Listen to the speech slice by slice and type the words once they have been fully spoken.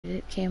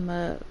It came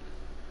up.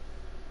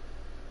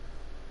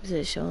 Is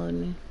it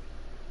showing me?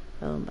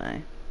 Oh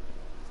my.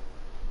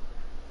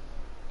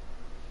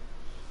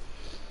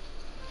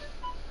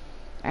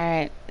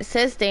 Alright. It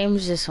says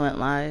Dames just went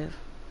live.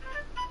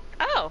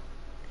 Oh,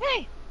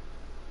 hey.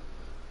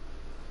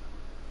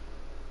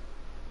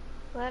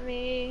 Let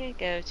me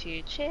go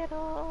to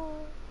channel.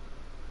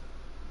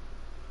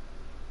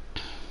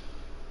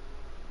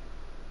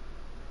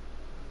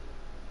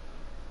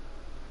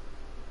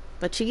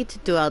 But you get to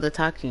do all the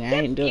talking. I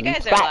Yep, ain't you doing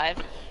guys are crap. live.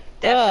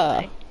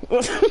 Ugh.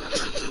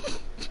 Definitely.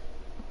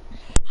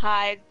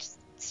 Hi,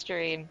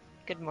 stream.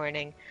 Good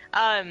morning.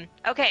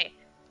 Okay.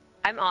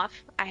 I'm off.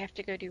 I have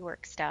to go do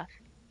work stuff.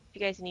 If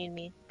you guys need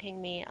me,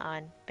 ping me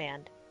on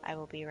Band. I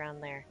will be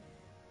around there.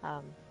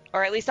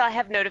 Or at least I'll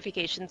have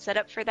notifications set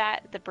up for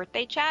that, the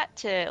birthday chat,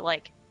 to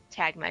like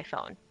tag my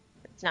phone.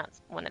 It's not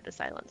one of the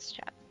silence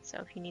chats. So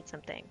if you need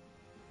something,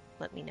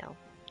 let me know.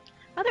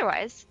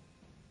 Otherwise,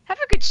 have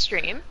a good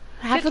stream.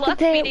 Have Good a good luck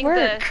day at beating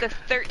the work.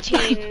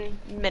 13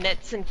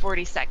 minutes and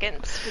 40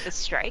 seconds for the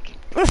strike.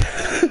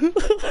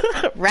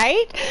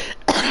 Right?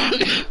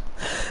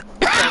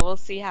 So we'll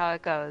see how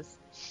it goes.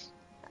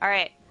 All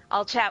right,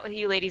 I'll chat with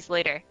you ladies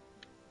later.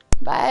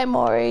 Bye,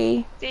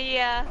 Maury. See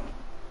ya.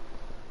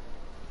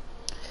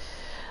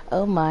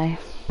 Oh my.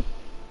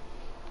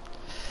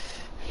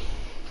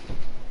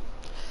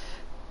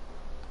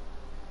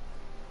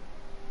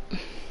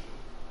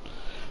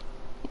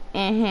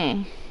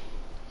 Mm-hmm.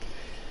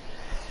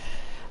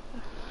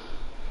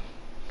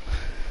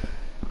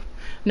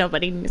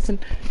 Nobody needs to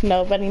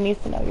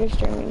know you're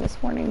streaming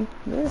this morning.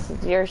 This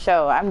is your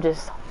show. I'm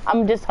just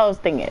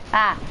hosting it.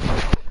 Ah.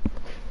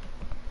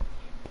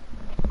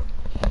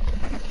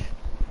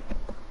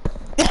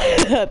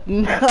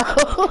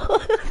 No.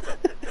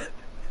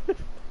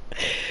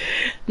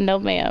 No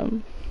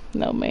ma'am.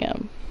 No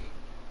ma'am.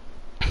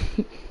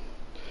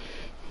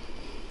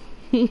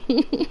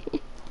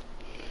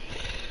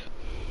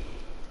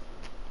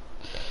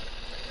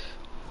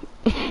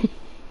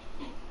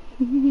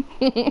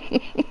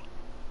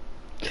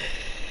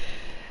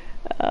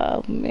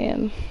 Oh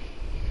man.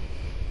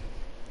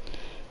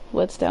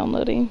 What's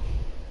downloading?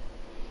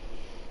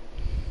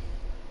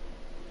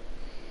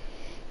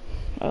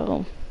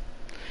 Oh.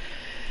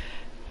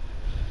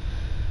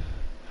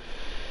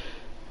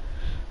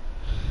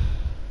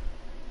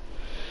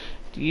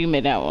 You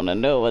may not want to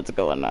know what's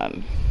going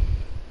on.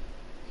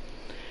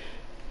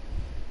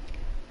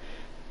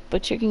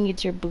 But you can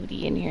get your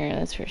booty in here,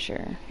 that's for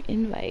sure.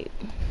 Invite.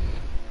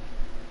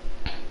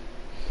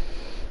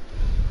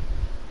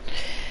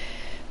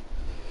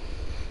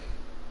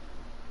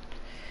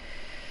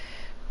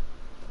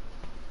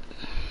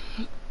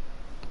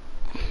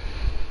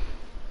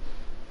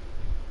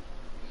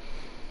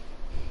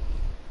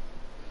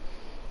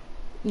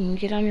 You can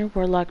get on your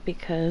warlock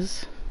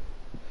because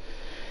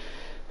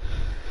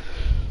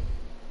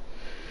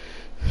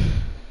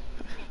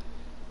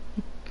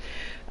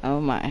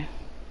oh my.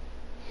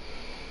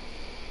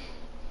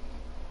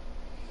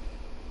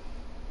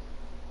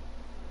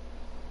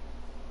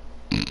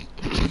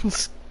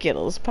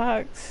 Skittles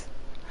pox.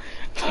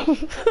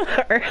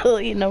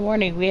 Early in the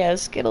morning we have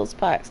Skittles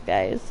pox,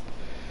 guys.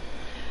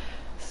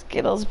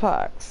 Skittles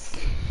pox.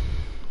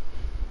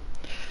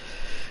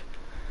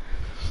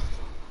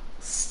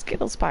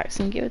 Skittles pox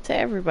and give it to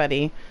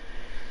everybody.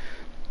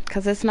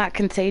 Because it's not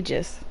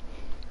contagious.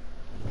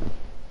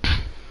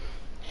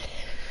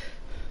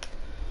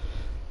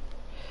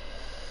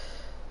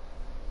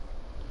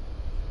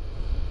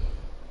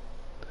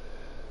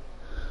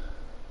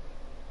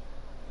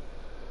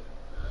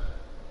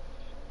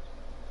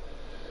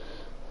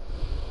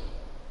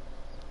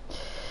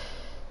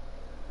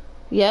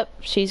 Yep,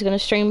 she's gonna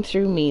stream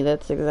through me.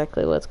 That's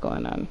exactly what's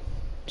going on.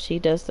 She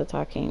does the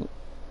talking.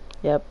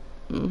 Yep.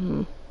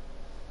 Mm-hmm.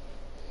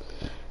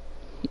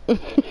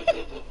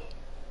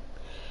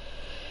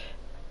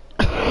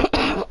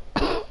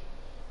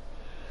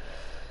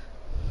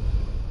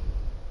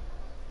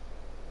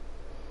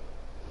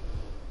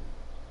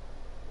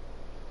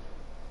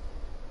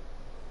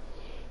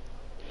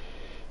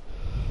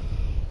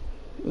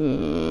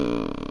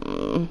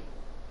 Mm.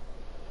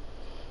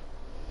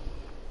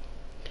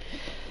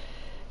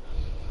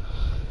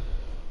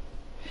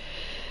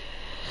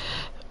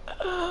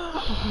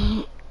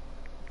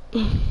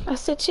 I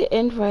sent you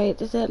invite.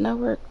 Does that not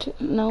work?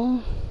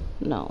 No?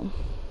 No.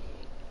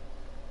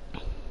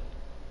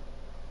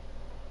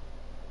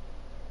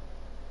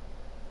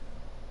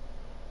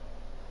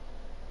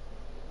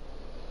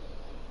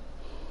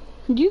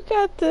 You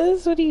got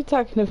this. What are you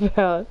talking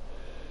about?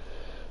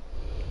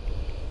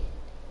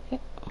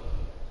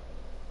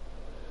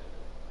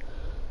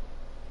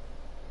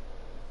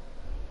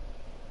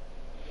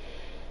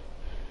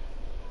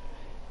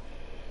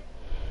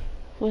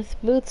 With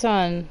boots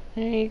on.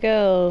 There you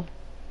go.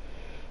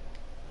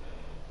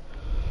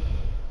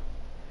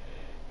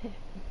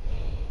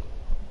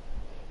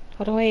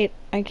 Hold on, wait.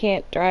 I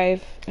can't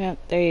drive. Yeah,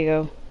 there you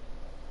go.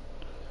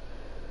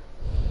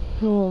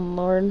 Oh,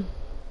 Lord.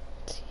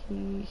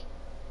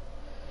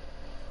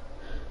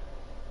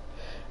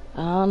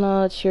 I don't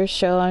know, it's your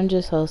show, I'm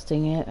just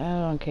hosting it. I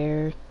don't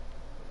care.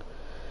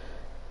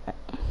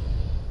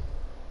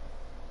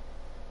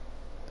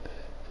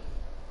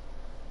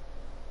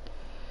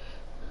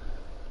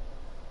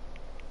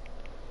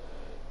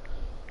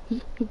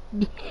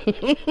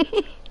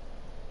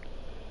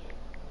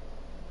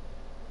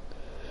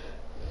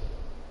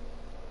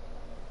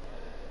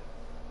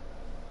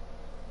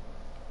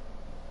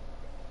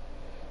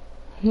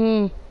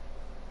 Hmm.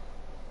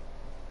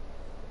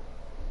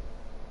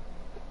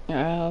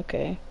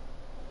 Okay.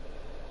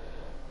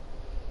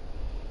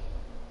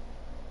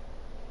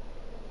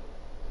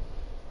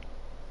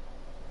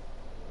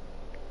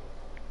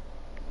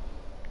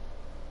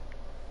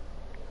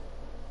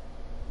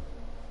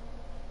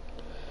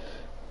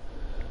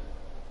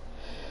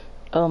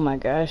 Oh my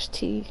gosh,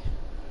 T.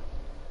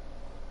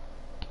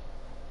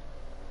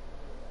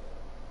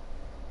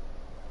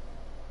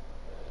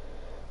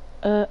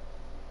 Uh.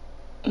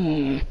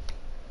 Mm.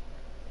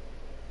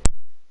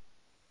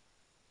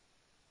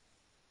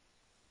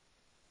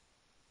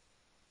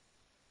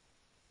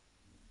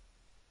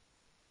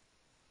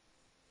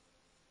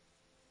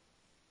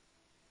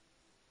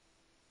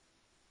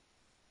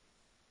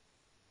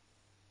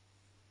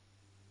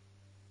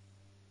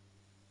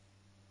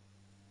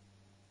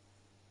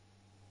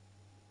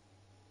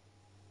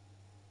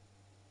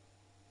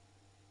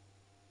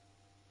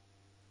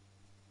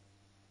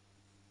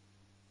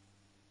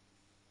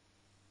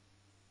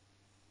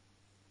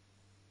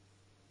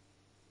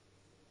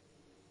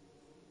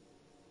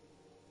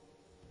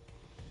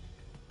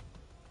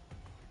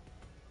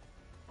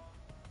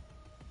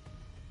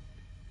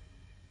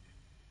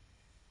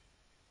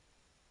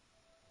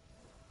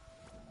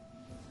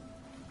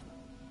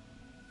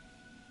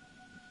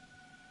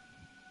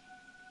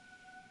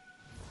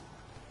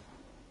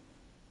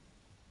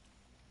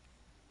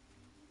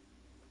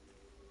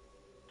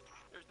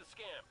 Here's the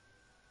scam.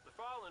 The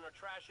Fallen are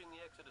trashing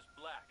the Exodus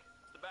Black.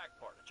 It's the back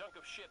part, a chunk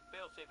of shit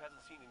Failsafe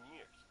hasn't seen in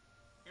years.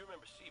 You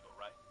remember Siva,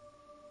 right?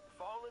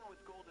 Fallen with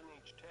Golden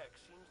Age tech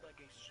seems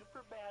like a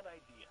super bad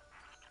idea.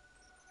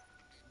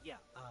 Yeah,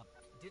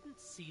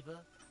 didn't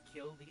Siva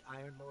kill the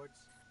Iron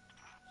Lords?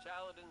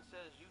 Saladin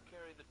says you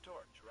carry the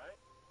torch, right?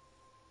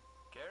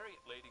 Carry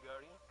it, Lady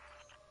Guardian.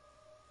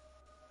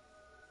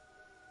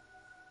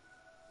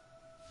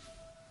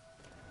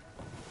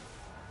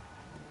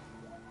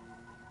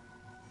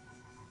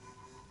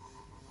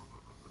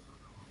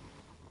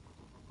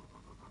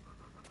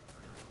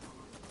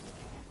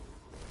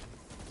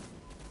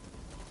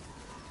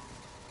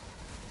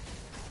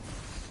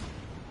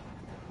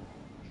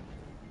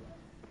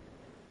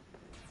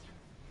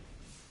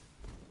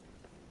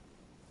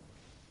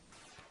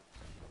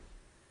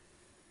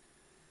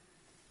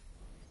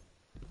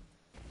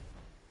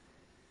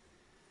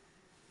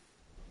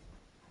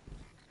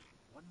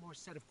 One more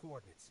set of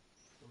coordinates.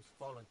 Those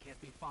Fallen can't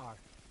be far.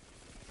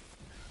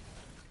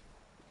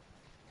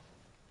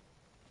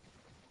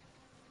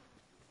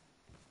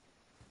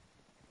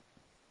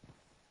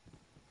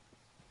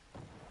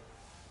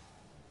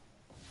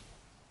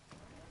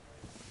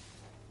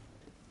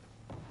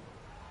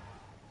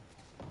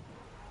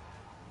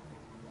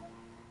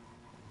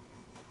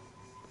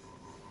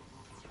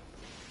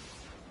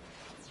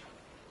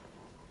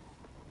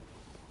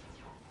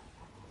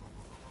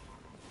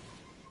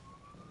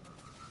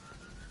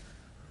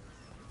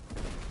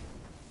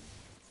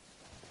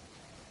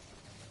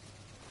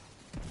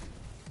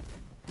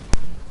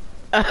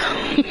 Narrow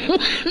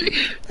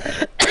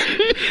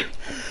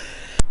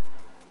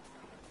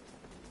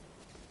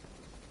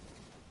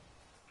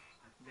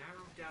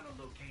down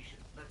a location.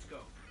 Let's go.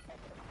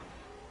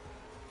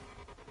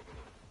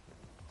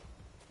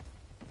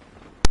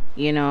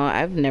 You know,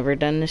 I've never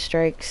done the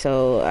strike,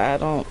 so I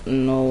don't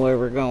know where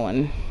we're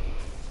going.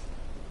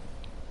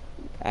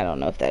 I don't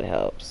know if that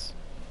helps.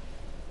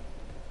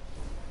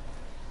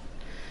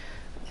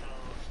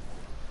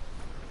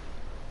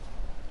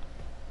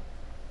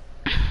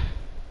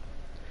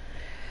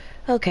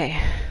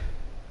 Okay.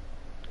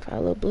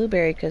 Follow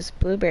Blueberry, because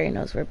Blueberry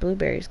knows where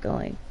Blueberry's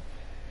going.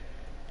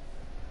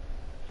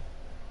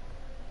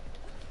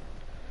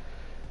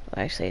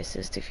 Well, actually, it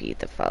says defeat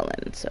the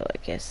Fallen, so I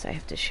guess I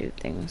have to shoot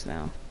things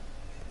now.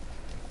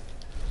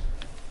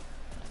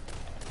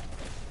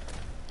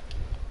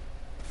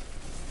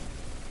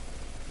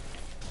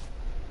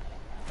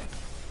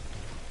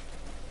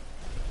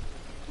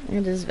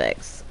 It is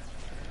Vex.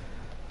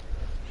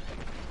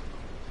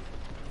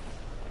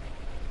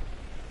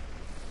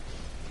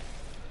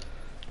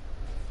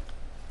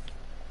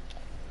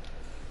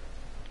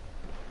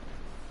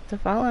 The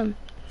Fallen.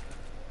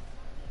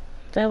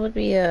 That would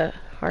be a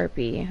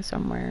harpy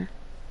somewhere.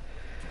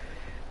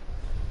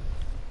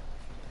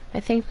 I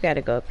think we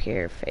gotta go up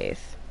here,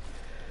 Faith.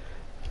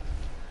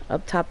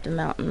 Up top the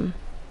mountain.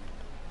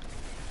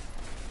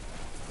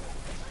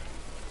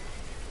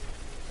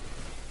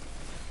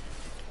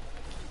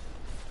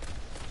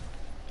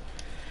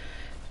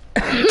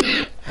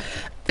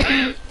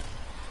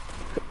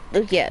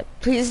 Yeah,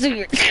 please do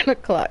your 10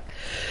 o'clock.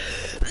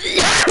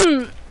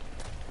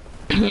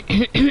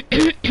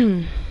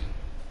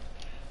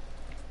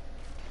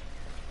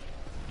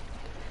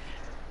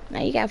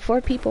 Now you got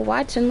 4 people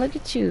watching. Look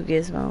at you,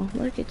 Gizmo.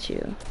 Look at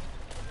you.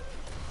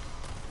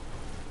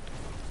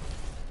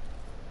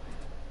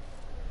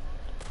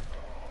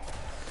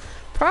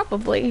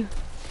 Probably.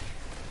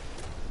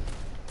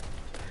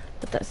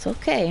 But that's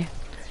okay.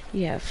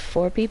 You have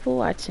 4 people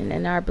watching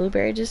and our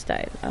blueberry just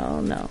died.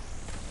 Oh no.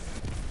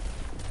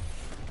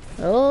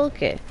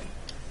 Okay.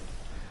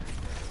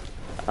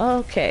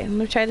 Okay, I'm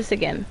gonna try this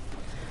again.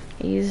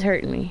 He's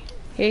hurting me.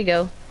 Here you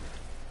go.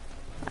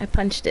 I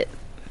punched it.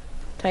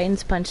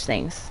 Titans punch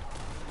things.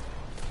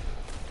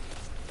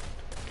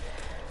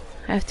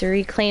 I have to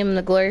reclaim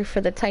the glory for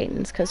the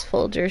Titans because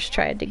Folgers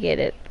tried to get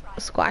it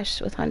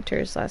squashed with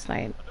Hunters last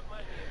night.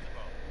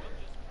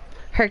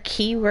 Her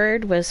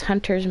keyword was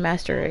Hunter's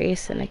Master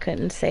Race and I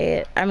couldn't say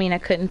it. I mean, I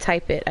couldn't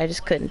type it. I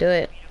just couldn't do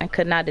it. I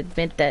could not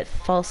admit that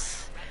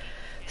false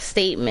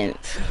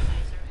statement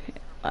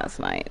last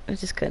night. I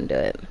just couldn't do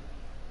it.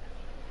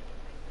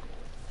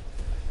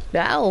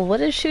 Ow,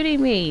 what is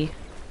shooting me?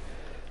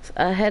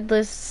 A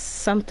headless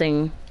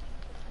something.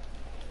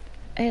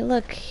 Hey,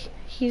 look.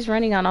 He's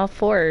running on all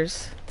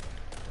 4s.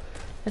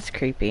 That's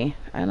creepy.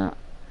 I don't...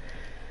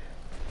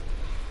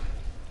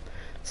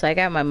 So I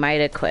got my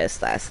Mida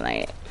quest last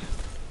night.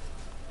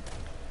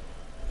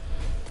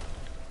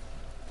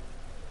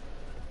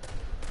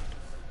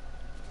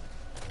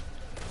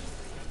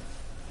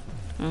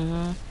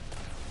 Mm-hmm.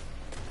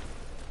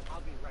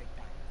 I'll be right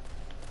back.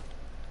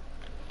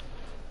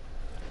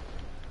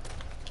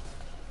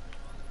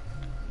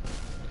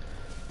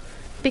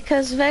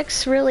 Because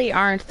Vex really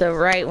aren't the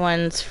right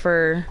ones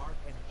for... Arc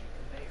energy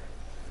conveyor.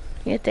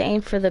 You have to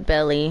aim for the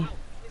belly.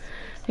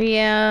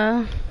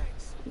 Yeah.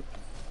 Thanks.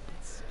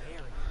 It's scary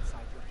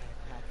inside your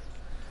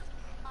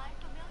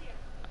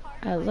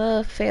backpack. I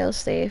love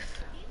failsafe.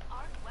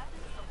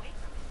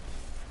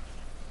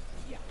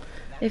 Yeah.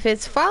 If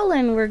it's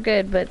fallen, we're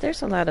good, but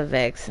there's a lot of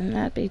Vex, and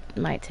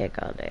might take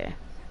all day.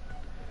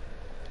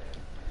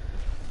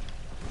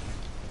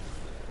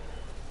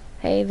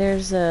 Hey,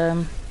 there's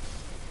yeah,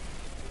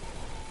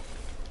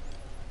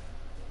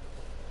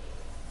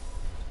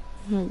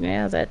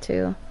 that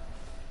too.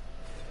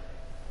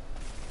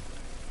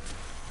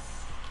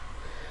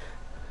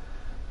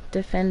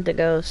 Defend the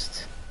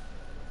ghost.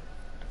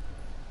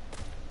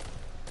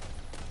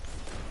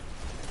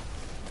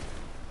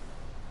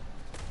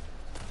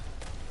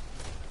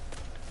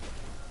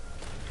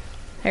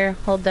 Here,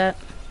 hold that.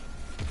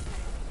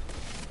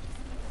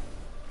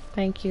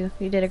 Thank you.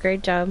 You did a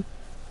great job.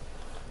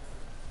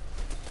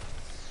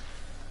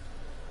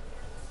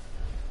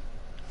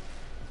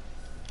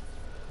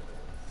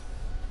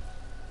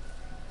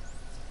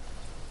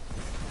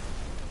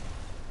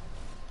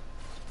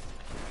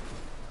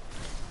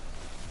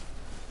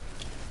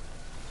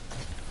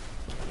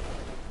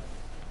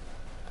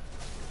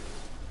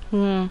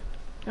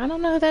 I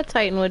don't know who that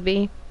Titan would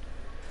be.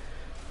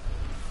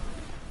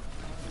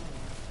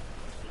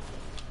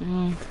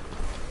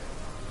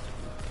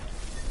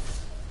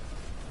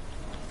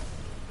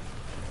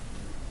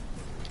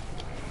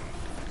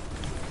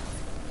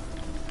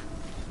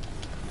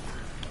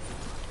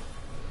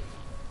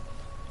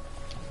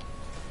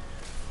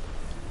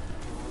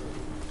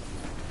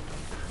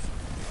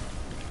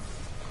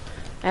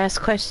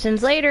 Ask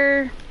questions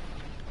later.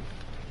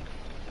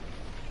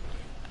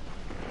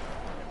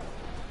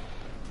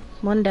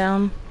 One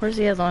down. Where's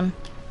the other one?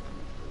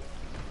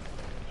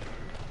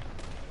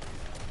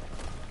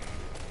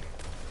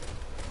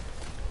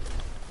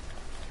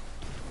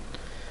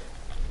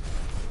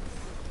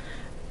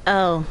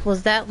 Oh,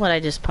 was that what I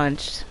just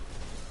punched?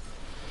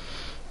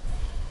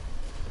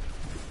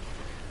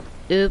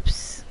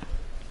 Oops.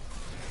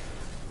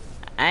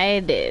 I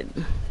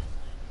did.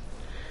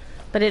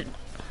 But it...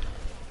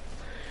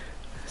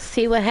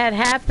 See, what had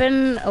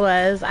happened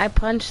was I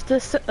punched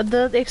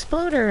the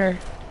exploder.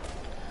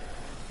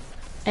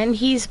 And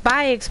he's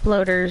by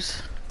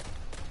exploders.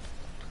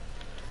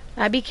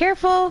 Be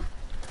careful.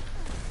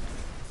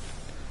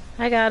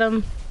 I got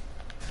him.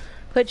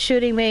 Quit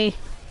shooting me.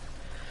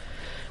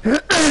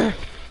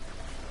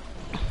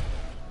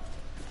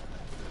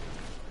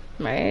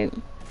 Right.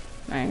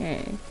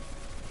 Right.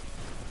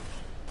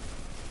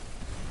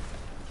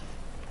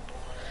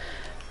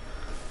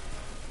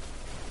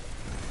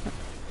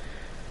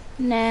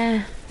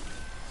 Nah.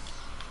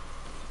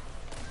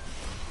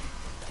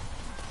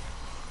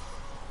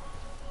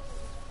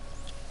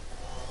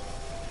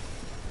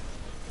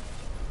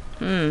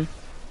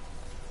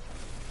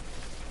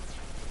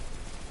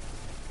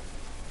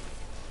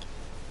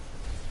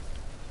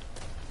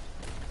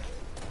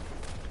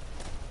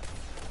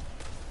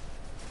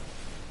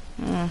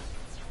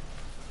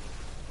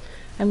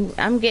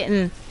 I'm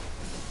getting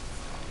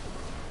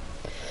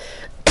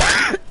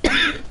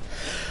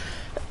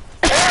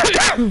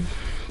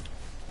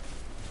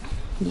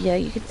yeah,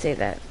 you could say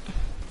that.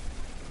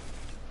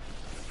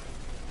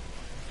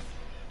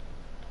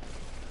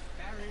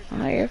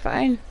 Oh, you're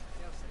fine.